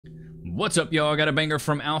What's up, y'all? I got a banger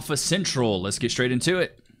from Alpha Central. Let's get straight into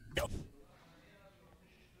it.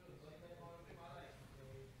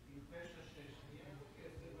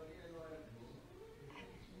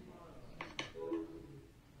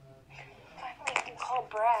 Call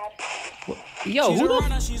Brad. Yo, who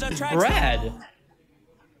the Brad?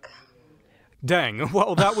 Dang,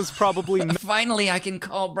 well, that was probably... Finally, I can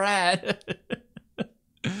call Brad.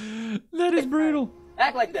 That is brutal.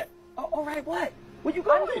 Act like that. Oh, all right, what? Where you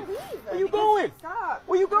going? Where you going? Stop.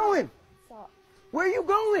 Where you going? Stop. Where you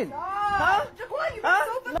going? Stop. Huh? Jaquan, you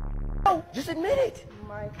Huh? were so No, just admit it.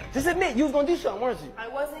 Mike. Just admit you was gonna do something, weren't you? I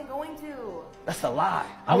wasn't going to. That's a lie.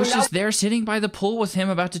 I was just there sitting by the pool with him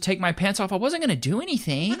about to take my pants off. I wasn't going to do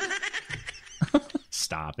anything.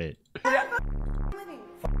 Stop it. You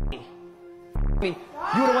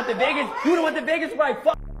don't want the Vegas. You don't want the Vegas right?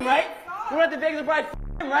 Right? You want the Vegas right?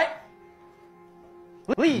 Right?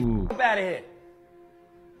 Leave. Get out of here.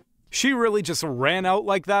 She really just ran out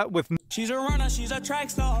like that with... She's a runner, she's a track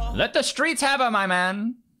star. Let the streets have her, my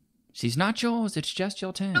man. She's not yours, it's just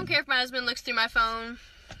your turn. I don't care if my husband looks through my phone.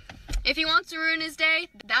 If he wants to ruin his day,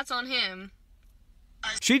 that's on him.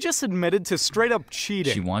 She just admitted to straight up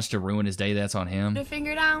cheating. She wants to ruin his day, that's on him. Put a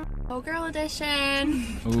finger down. Oh, girl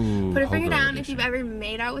edition. Ooh, Put a finger girl down edition. if you've ever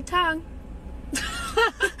made out with tongue.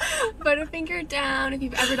 Put a finger down if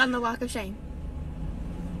you've ever done the walk of shame.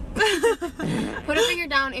 Put a finger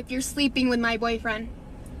down if you're sleeping with my boyfriend.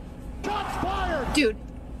 Dude,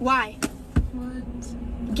 why?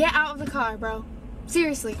 What? Get out of the car, bro.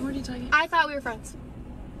 Seriously. What are you talking about? I thought we were friends.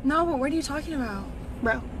 No, but what are you talking about?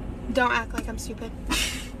 Bro, don't act like I'm stupid.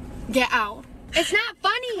 Get out. It's not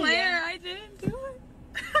funny. Claire, I didn't do it.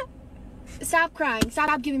 Stop crying.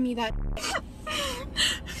 Stop giving me that.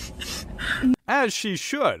 As she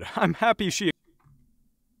should. I'm happy she...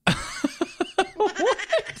 What?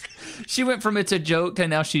 She went from it's a joke to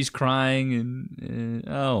now she's crying and...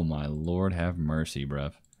 oh my Lord, have mercy,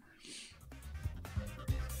 bruv.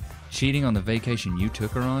 Cheating on the vacation you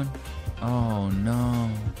took her on? Oh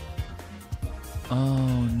no.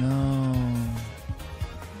 Oh no.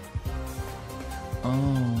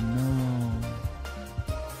 Oh no.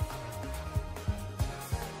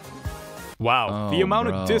 Wow, the Oh, amount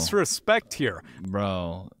bro. of disrespect here.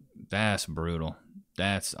 Bro, that's brutal.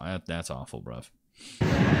 That's awful, bruv.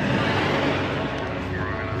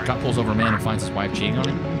 Cop pulls over a man and finds his wife cheating on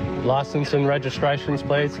him. License and registrations,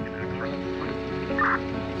 please.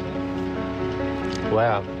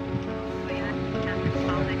 Wow.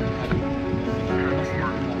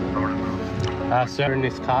 Sir, in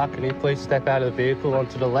this car, can you please step out of the vehicle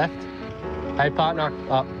onto the left? Hey, partner,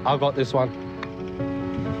 I've got this one.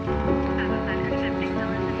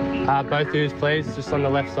 Both of you, please, just on the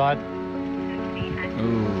left side.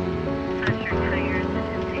 Ooh.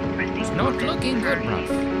 It's not looking good, bruv.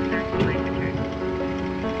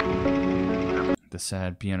 The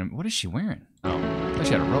sad piano. What is she wearing? Oh, I thought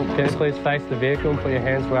she had a robe on. Can you please face the vehicle and put your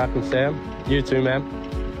hands where I can see them? You too, ma'am.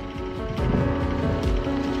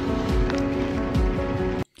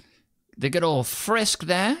 The good old frisk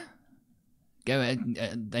there. Go.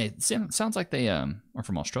 They sounds like they are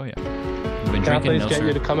from Australia. We've been Can I drinking. please No, get sir.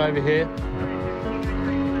 you to come over here?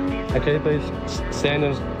 Okay, please stand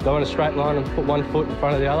and go in a straight line and put one foot in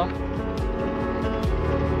front of the other.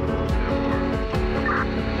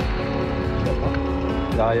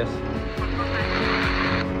 Ah, yes.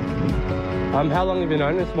 How long have you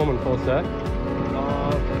known this woman for, sir?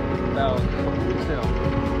 About a couple weeks now.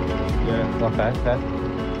 Yeah. Okay, okay.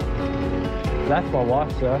 That's my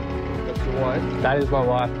wife, sir. That's your wife? That is my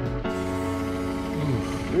wife.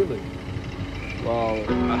 Really? Wow,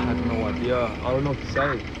 I had no idea. I don't know what to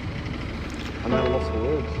say. I'm at a loss for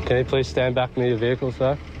words. Can you please stand back near your vehicle,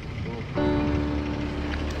 sir?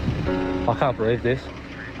 I can't believe this.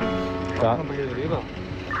 I can't believe it either.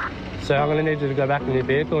 So I'm going to need you to go back in your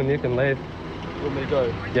vehicle and you can leave. You want me to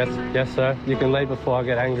go? Yes, sir. You can leave before I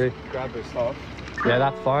get angry. Grab her stuff. Yeah,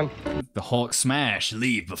 that's fine. The Hulk smash.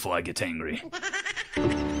 Leave before I get angry.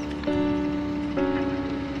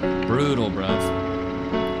 Brutal, bruv.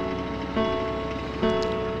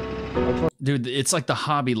 Dude, it's like the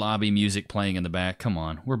Hobby Lobby music playing in the back. Come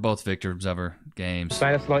on, we're both victims of her games.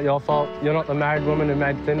 Mate, it's not your fault. You're not the married woman who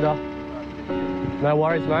made Tinder. No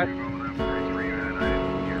worries, mate.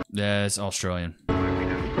 Yeah, it's Australian.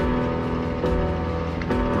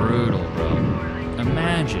 Brutal, bro.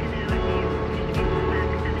 Imagine.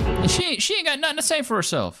 And she ain't got nothing to say for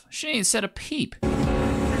herself. She ain't said a peep.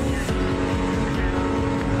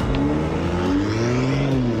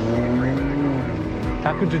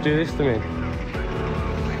 How could you do this to me?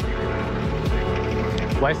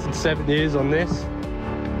 Wasted 7 years on this.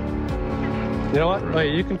 You know what?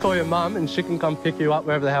 Wait, you can call your mum and she can come pick you up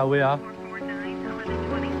wherever the hell we are.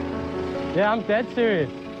 Yeah, I'm dead serious.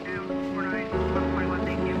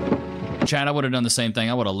 Chad, I would have done the same thing.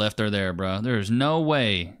 I would have left her there, bro. There's no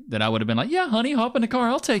way that I would have been like, yeah, honey, hop in the car.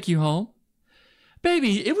 I'll take you home.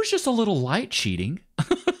 Baby, it was just a little light cheating.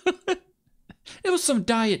 It was some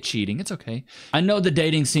diet cheating. It's okay. I know the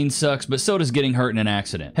dating scene sucks, but so does getting hurt in an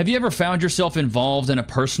accident. Have you ever found yourself involved in a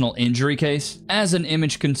personal injury case? As an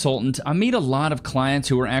image consultant, I meet a lot of clients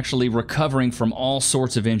who are actually recovering from all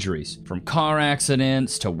sorts of injuries, from car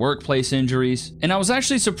accidents to workplace injuries. And I was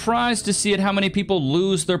actually surprised to see how many people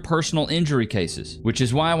lose their personal injury cases, which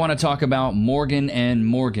is why I want to talk about Morgan &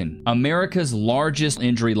 Morgan, America's largest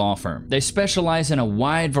injury law firm. They specialize in a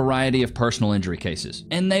wide variety of personal injury cases,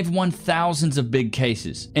 and they've won thousands of big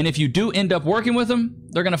cases. And if you do end up working with them,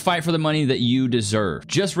 they're gonna fight for the money that you deserve.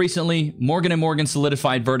 Just recently, Morgan & Morgan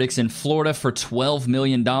solidified verdicts in Florida for $12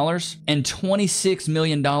 million and $26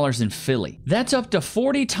 million in Philly. That's up to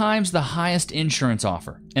 40 times the highest insurance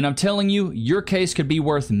offer. And I'm telling you, your case could be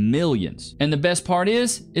worth millions. And the best part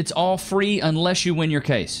is, it's all free unless you win your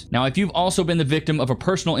case. Now, if you've also been the victim of a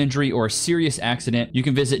personal injury or a serious accident, you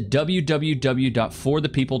can visit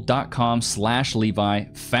www.forthepeople.com/Levi,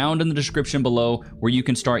 found in the description below, where you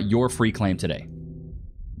can start your free claim today.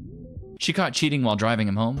 She caught cheating while driving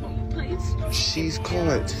him home. She's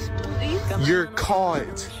caught. You're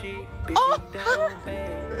caught. Oh.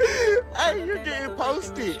 Hey, you're getting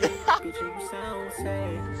posted. Ooh,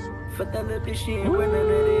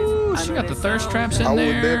 she got the thirst traps in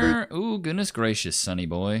there. Ooh, goodness gracious, sonny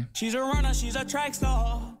boy. She's a runner, she's a track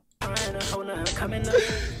star.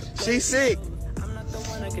 She's sick.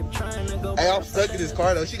 Hey, I'm stuck in this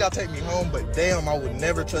car though. She gotta take me home, but damn, I would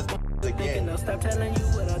never trust again.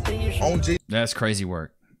 That's crazy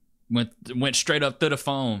work. Went straight up through the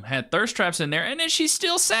phone, had thirst traps in there, and then she's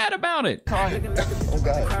still sad about it. Oh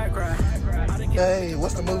God. Hey,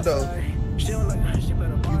 what's the move though?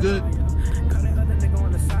 You good?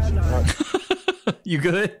 You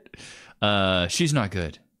good? She's not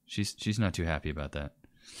good. She's not too happy about that.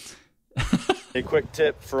 A quick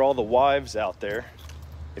tip for all the wives out there.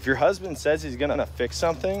 If your husband says he's gonna fix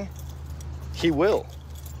something, he will.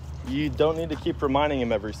 You don't need to keep reminding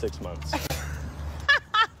him every 6 months.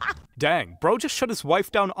 Dang, bro just shut his wife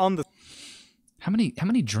down on the... How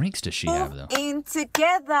many drinks does she have, though? In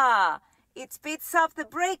together. It speeds up the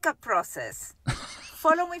breakup process.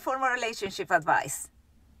 Follow me for more relationship advice.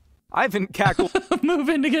 I haven't cackled. Move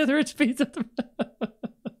in together, it speeds up the...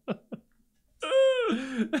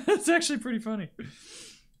 That's actually pretty funny.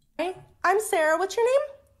 Hey, I'm Sarah. What's your name?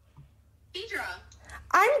 Deidre.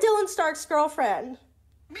 I'm Dylan Stark's girlfriend.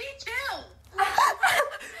 Me too.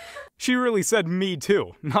 She really said me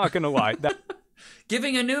too, not gonna lie.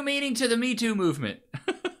 Giving a new meaning to the Me Too movement.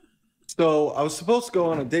 So I was supposed to go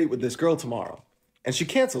on a date with this girl tomorrow, and she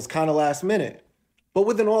cancels kind of last minute, but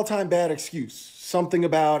with an all-time bad excuse. Something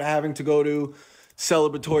about having to go to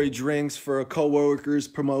celebratory drinks for a coworker's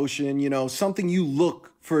promotion, you know, something you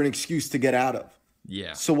look for an excuse to get out of.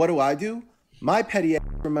 Yeah. So what do? My petty ass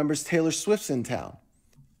remembers Taylor Swift's in town.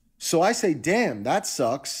 So I say, damn, that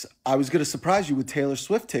sucks. I was gonna surprise you with Taylor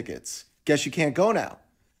Swift tickets. Guess you can't go now.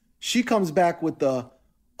 She comes back with the,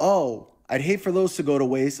 oh, I'd hate for those to go to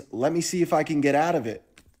waste. Let me see if I can get out of it.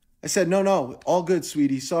 I said, no, all good,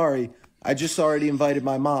 sweetie, sorry. I just already invited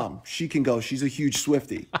my mom. She can go, she's a huge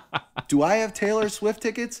Swiftie. Do I have Taylor Swift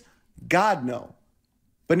tickets? God, no.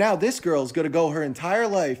 But now this girl's gonna go her entire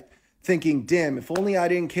life thinking, damn, if only I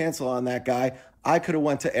didn't cancel on that guy, I could have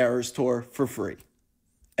went to Eras Tour for free.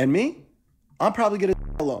 And me? I'm probably gonna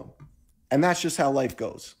alone. And that's just how life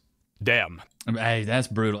goes. Damn. Hey, that's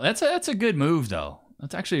brutal. That's a good move, though.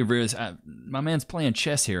 That's actually a real... my man's playing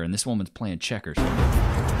chess here, and this woman's playing checkers. Running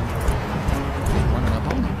up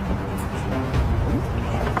on him.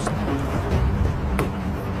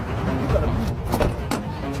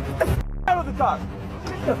 Out of the car.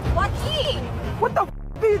 Joaquin! What the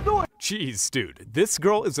are you doing? Jeez, dude, this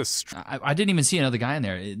girl is a... I didn't even see another guy in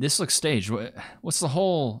there. This looks staged. What's the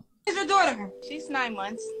whole... Where's your daughter? She's 9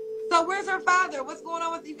 months. So where's her father? What's going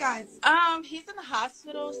on with you guys? He's in the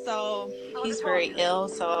hospital, so he's very ill,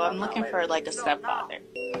 so I'm looking for like a stepfather.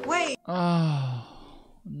 Wait. Oh,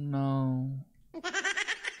 no.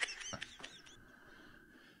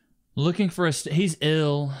 Looking for a... he's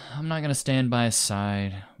ill. I'm not gonna stand by his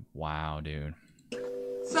side. Wow, dude.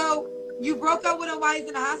 So you broke up with him while he's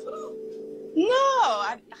in the hospital?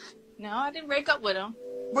 No, I didn't break up with him.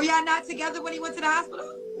 Were y'all not together when he went to the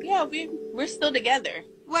hospital? Yeah, we're still together.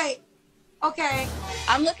 Wait, okay.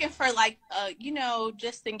 I'm looking for like,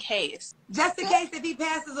 just in case. Just in case if he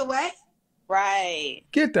passes away? Right.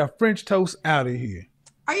 Get that French toast out of here.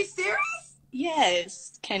 Are you serious?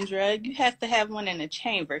 Yes, Kendra. You have to have one in the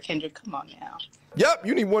chamber. Kendra, come on now. Yep,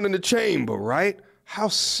 you need one in the chamber, right? How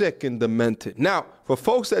sick and demented. Now, for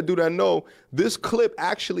folks that do not know, this clip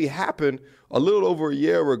actually happened a little over a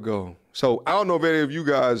year ago. So I don't know if any of you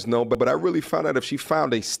guys know, but I really found out if she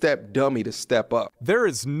found a step dummy to step up. There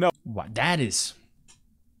is no... What, that is...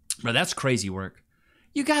 Bro, that's crazy work.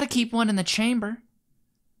 You gotta keep one in the chamber.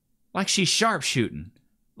 Like she's sharpshooting.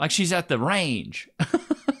 Like she's at the range.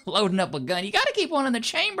 Loading up a gun. You gotta keep one in the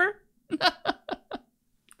chamber.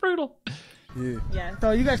 Brutal. Yeah.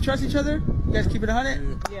 So you guys trust each other? You guys keep it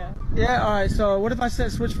 100? Yeah. Yeah, all right. So what if I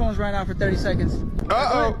said switch phones right now for 30 seconds?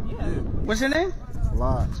 Uh-oh. Yeah. What's your name?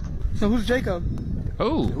 Lodge. So who's Jacob?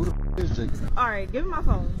 Oh. Who the f is Jacob? All right, give me my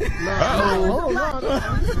phone.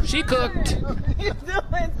 Uh-oh. She cooked. You're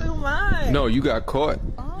doing too much. No, you got caught.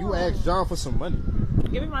 Oh. You asked John for some money.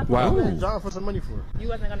 Give me my phone. Wow. You asked John for some money for it. You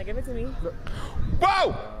wasn't going to give it to me?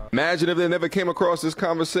 Whoa! Imagine if they never came across this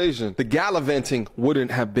conversation. The gallivanting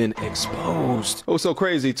wouldn't have been exposed. What's so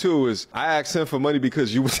crazy too is I asked him for money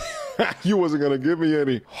because you wasn't gonna give me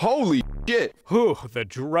any. Holy shit. Whew, the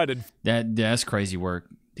dreaded. That's crazy work.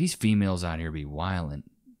 These females out here be wildin'.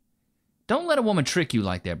 Don't let a woman trick you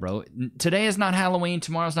like that, bro. Today is not Halloween.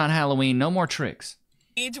 Tomorrow's not Halloween. No more tricks.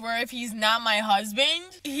 Where if he's not my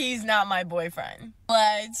husband, he's not my boyfriend.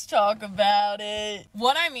 Let's talk about it.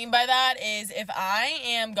 What I mean by that is if I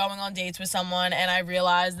am going on dates with someone and I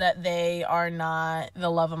realize that they are not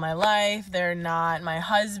the love of my life, they're not my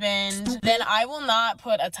husband, then I will not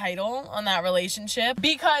put a title on that relationship,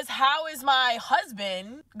 because how is my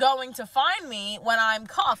husband going to find me when I'm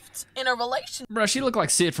cuffed in a relationship? Bro, she looked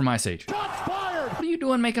like Sid from Ice Age. What are you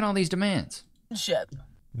doing making all these demands?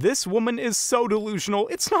 This woman is so delusional.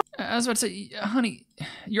 It's not. I was about to say, honey,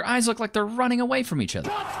 your eyes look like they're running away from each other.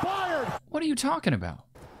 What are you talking about?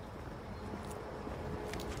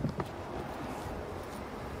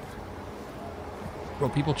 Bro,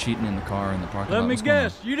 people cheating in the car in the parking lot. Let me What's going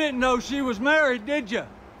guess, you didn't know she was married, did you?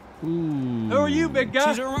 Ooh. Who are you, big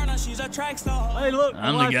guy? She's a runner, she's a track star. Hey, look.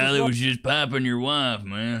 I'm the guy that was just popping your wife,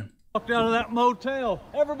 man. Walked out of that motel.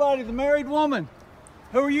 Everybody's a married woman.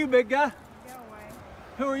 Who are you, big guy?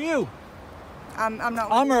 Who are you? I'm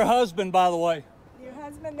not. I'm her husband, by the way. Your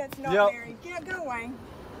husband that's not Yep. married. Yeah, go away.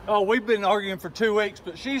 Oh, we've been arguing for 2 weeks,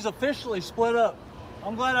 but she's officially split up.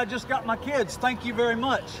 I'm glad I just got my kids. Thank you very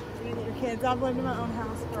much. You get your kids. I've lived in my own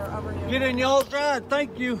house for over a year. Get in y'all's ride.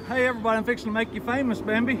 Thank you. Hey, everybody, I'm fixing to make you famous,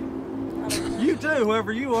 Bambi. You too,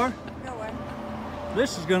 whoever you are. Go away.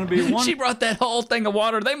 This is going to be one. She brought that whole thing of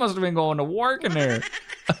water. They must have been going to work in there.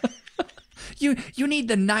 You need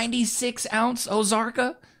the 96-ounce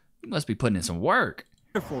Ozarka? You must be putting in some work.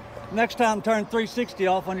 Next time, turn 360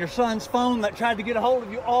 off on your son's phone that tried to get a hold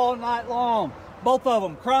of you all night long. Both of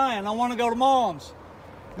them crying, I want to go to mom's.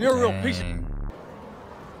 You're a real piece of...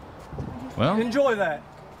 Well, enjoy that.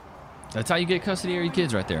 That's how you get custody of your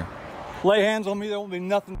kids right there. Lay hands on me, there won't be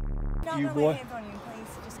nothing Don't you, lay boy. hands on you,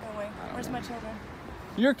 please. Just go away. Where's my children?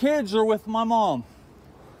 Your kids are with my mom.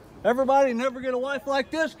 Everybody never get a wife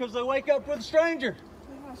like this because they wake up with a stranger.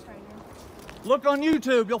 I'm not a stranger. Look on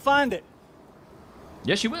YouTube, you'll find it.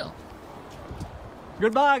 Yes, you will.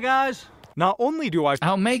 Goodbye, guys. Not only do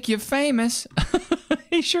I'll make you famous.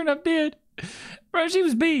 He sure enough did. Bro, she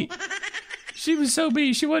was beat. She was so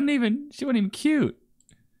beat. She wasn't even cute.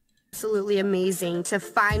 Absolutely amazing to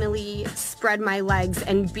finally spread my legs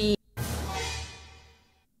and be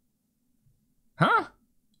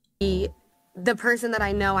the person that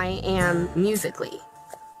I know I am musically.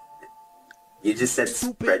 You just said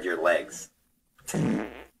spread your legs.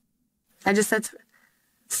 I just said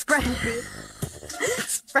spread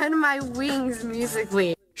my wings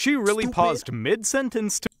musically. She really paused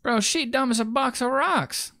mid-sentence to... Bro, she dumb as a box of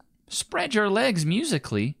rocks. Spread your legs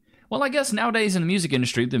musically. Well, I guess nowadays in the music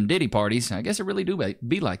industry, them Diddy parties, I guess it really do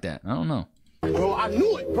be like that. I don't know. Bro, I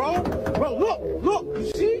knew it, bro. Bro, look,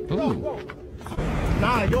 you see? Bro.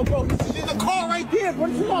 Nah, yo, bro, there's a car right there, bro.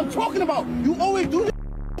 This is what I'm talking about. You always do this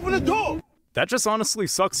open the door. That just honestly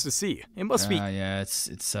sucks to see. It must be... Yeah, it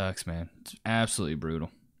sucks, man. It's absolutely brutal.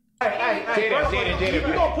 Hey, Jada. You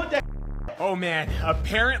gonna put that... Oh man,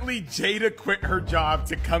 apparently Jada quit her job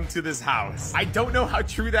to come to this house. I don't know how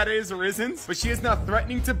true that is or isn't, but she is now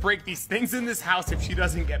threatening to break these things in this house if she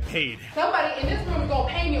doesn't get paid. Somebody in this room is gonna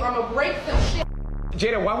pay me or I'm gonna break some shit.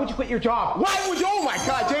 Jada, why would you quit your job? Why would you? Oh my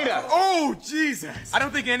God, Jada! Oh, Jesus! I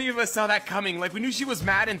don't think any of us saw that coming. Like, we knew she was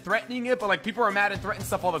mad and threatening it, but like, people are mad and threaten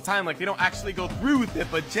stuff all the time. Like, they don't actually go through with it,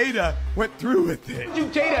 but Jada went through with it.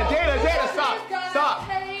 Jada, stop!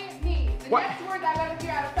 Pay me. The next word I'm gonna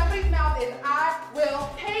hear out of somebody's mouth is I will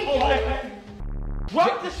pay you.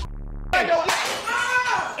 Drop the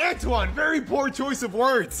Antoine, very poor choice of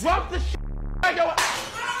words. Drop the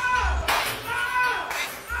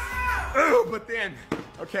Ooh, but then,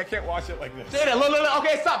 okay, I can't watch it like this. Jada, look,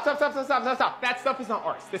 okay, stop. That stuff is not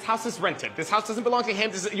ours. This house is rented. This house doesn't belong to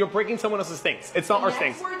him. You're breaking someone else's things. It's not our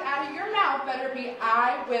things. The next word out of your mouth better be,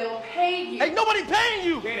 I will pay you. Ain't nobody paying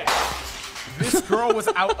you! Jada. This girl was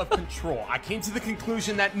out of control. I came to the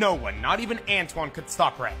conclusion that no one, not even Antoine, could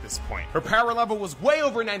stop her at this point. Her power level was way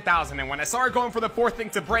over 9,000, and when I saw her going for the fourth thing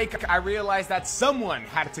to break, I realized that someone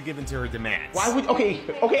had to give in to her demands. Why would, okay,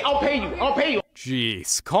 I'll pay you.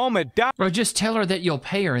 Jeez, calm it down. Bro, just tell her that you'll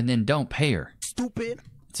pay her and then don't pay her. Stupid.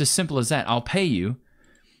 It's as simple as that. I'll pay you.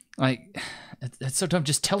 Like, that's so dumb.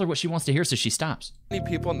 Just tell her what she wants to hear so she stops. Many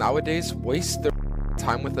people nowadays waste their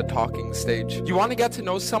time with the talking stage. You want to get to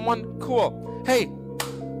know someone? Cool. Hey,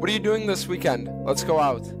 what are you doing this weekend? Let's go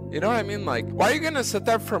out. You know what I mean? Like, why are you gonna sit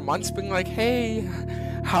there for months being like, hey,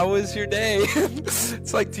 how was your day?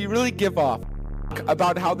 It's like, do you really give a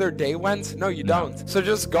about how their day went? No, you don't. So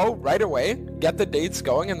just go right away, get the dates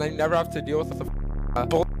going, and then you never have to deal with the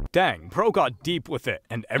Dang, bro got deep with it.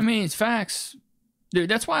 And I mean, it's facts. Dude,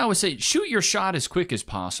 that's why I always say, shoot your shot as quick as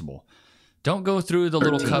possible. Don't go through the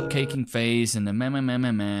little cupcaking phase and the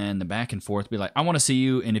and the back and forth. Be like, I want to see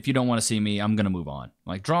you, and if you don't want to see me, I'm going to move on.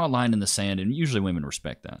 Like, draw a line in the sand, and usually women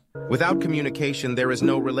respect that. Without communication, there is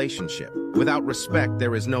no relationship. Without respect,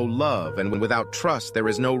 there is no love. And without trust, there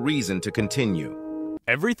is no reason to continue.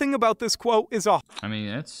 Everything about this quote is off. I mean,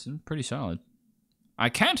 that's pretty solid. I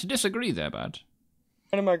can't disagree there, bud.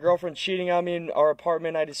 Of my girlfriend cheating on me in our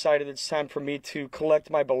apartment, I decided it's time for me to collect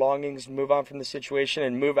my belongings, move on from the situation,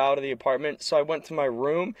 and move out of the apartment. So I went to my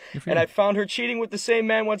room, and I found her cheating with the same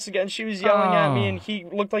man once again. She was yelling at me, and he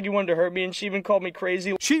looked like he wanted to hurt me, and she even called me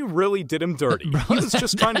crazy. She really did him dirty. Bro, he was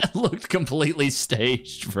just trying to... looked completely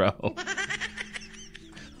staged, bro.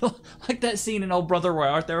 Like that scene in Old Brother Where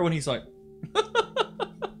Art There when he's like...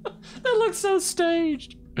 That looks so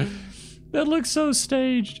staged. That looks so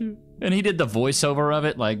staged. And he did the voiceover of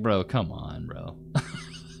it. Like, bro, come on, bro.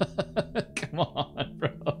 Come on,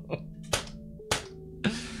 bro.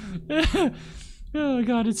 Oh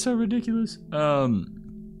God, it's so ridiculous. All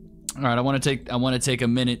right, I want to take a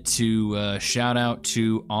minute to shout out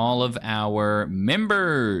to all of our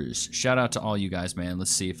members. Shout out to all you guys, man. Let's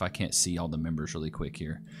see if I can't see all the members really quick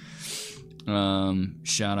here.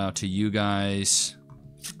 Shout out to you guys.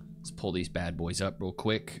 Let's pull these bad boys up real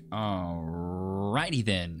quick. Alrighty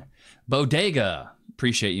then. Bodega,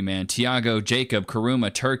 appreciate you, man. Tiago, Jacob,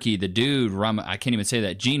 Karuma, Turkey, the dude, Rama, I can't even say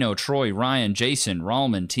that. Gino, Troy, Ryan, Jason,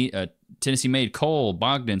 Rallman, Tennessee Made, Cole,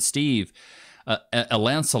 Bogdan, Steve,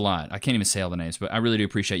 Lancelot. I can't even say all the names, but I really do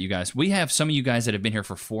appreciate you guys. We have some of you guys that have been here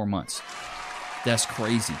for 4 months. That's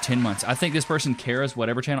crazy. 10 months. I think this person, Kara's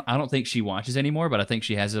whatever channel, I don't think she watches anymore, but I think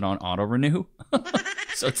she has it on auto renew.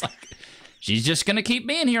 So it's like, she's just going to keep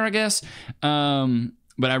being here, I guess.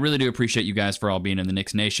 But I really do appreciate you guys for all being in the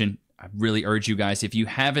Knicks Nation. I really urge you guys, if you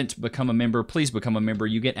haven't become a member, please become a member.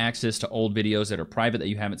 You get access to old videos that are private that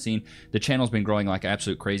you haven't seen. The channel's been growing like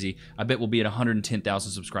absolute crazy. I bet we'll be at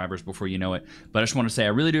 110,000 subscribers before you know it. But I just want to say I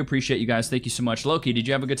really do appreciate you guys. Thank you so much. Loki, did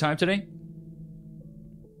you have a good time today?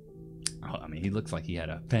 Oh, I mean, he looks like he had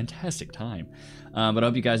a fantastic time. But I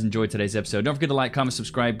hope you guys enjoyed today's episode. Don't forget to like, comment,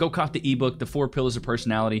 subscribe. Go cop the ebook, The 4 Pillars of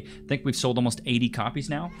Personality. I think we've sold almost 80 copies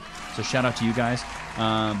now. So shout out to you guys.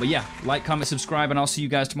 But yeah, like, comment, subscribe, and I'll see you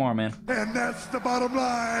guys tomorrow, man. And that's the bottom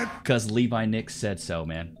line. Because Levi Nix said so,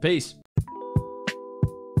 man. Peace.